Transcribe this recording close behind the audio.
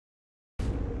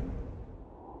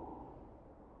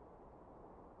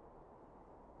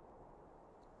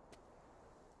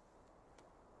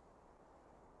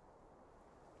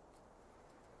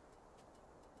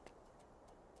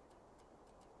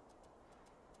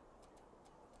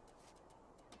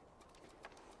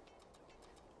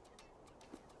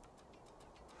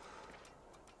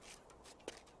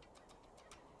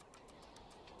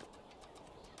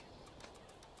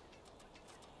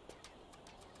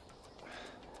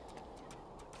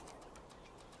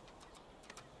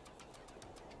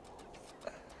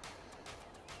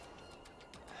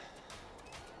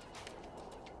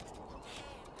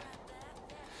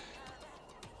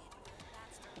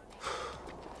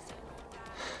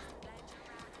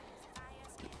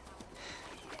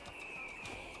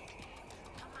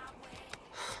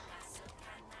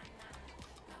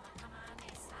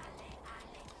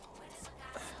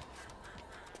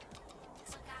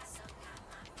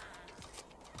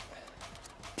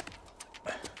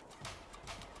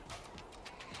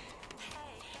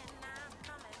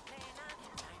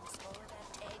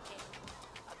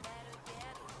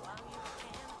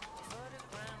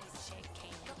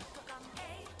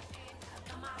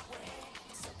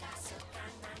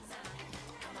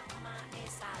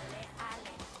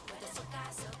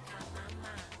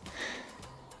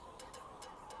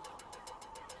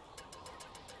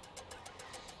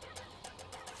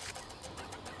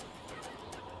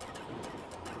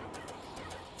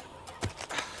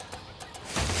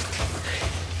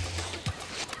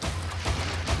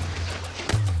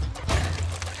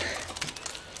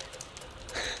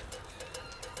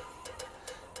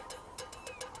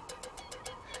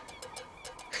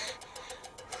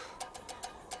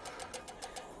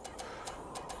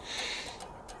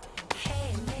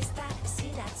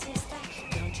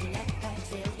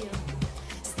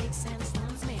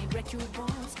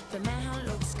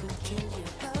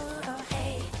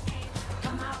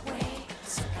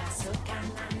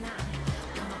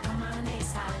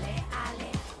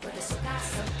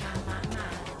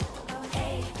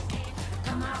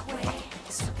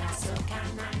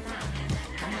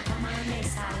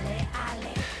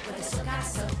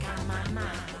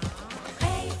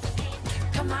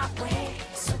my way.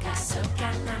 Soca, soca,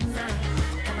 na na.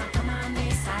 Come on, me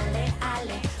sale,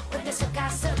 ale. With the soca,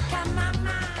 soca,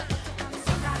 mama.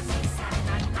 Soca, me sale,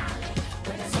 na na.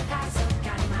 With the soca,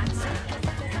 soca, na na.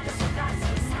 With the soca,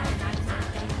 me sale, na na.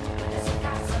 With the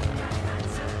soca, soca, na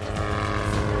na.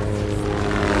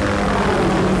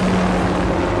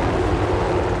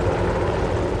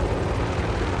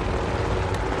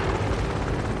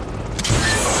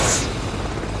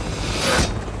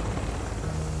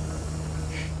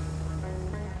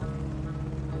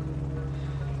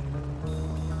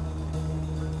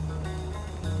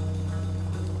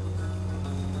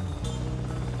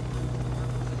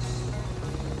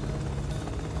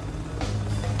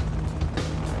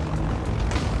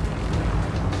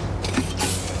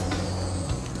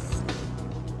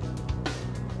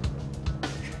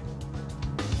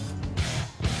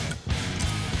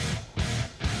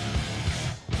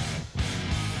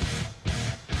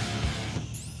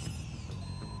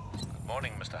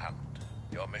 Morning, Mr. Hammond.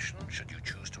 Your mission, should you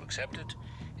choose to accept it,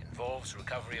 involves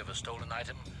recovery of a stolen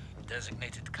item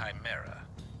designated Chimera.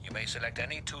 You may select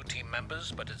any 2 team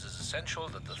members, but it is essential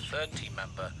that the 3rd team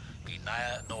member be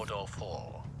Naya Nordorf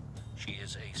Hall. She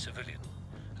is a civilian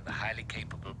and a highly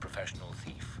capable professional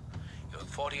thief. You have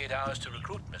 48 hours to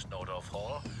recruit Miss Nordorf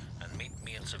Hall and meet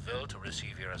me in Seville to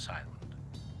receive your assignment.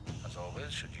 As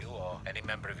always, should you or any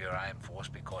member of your IM force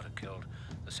be caught or killed,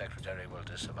 the Secretary will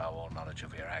disavow all knowledge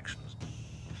of your actions.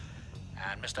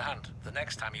 And Mr. Hunt, the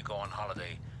next time you go on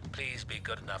holiday, please be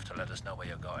good enough to let us know where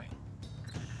you're going.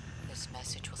 This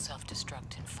message will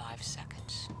self-destruct in 5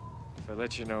 seconds. If I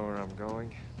let you know where I'm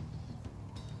going,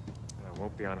 I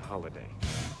won't be on holiday.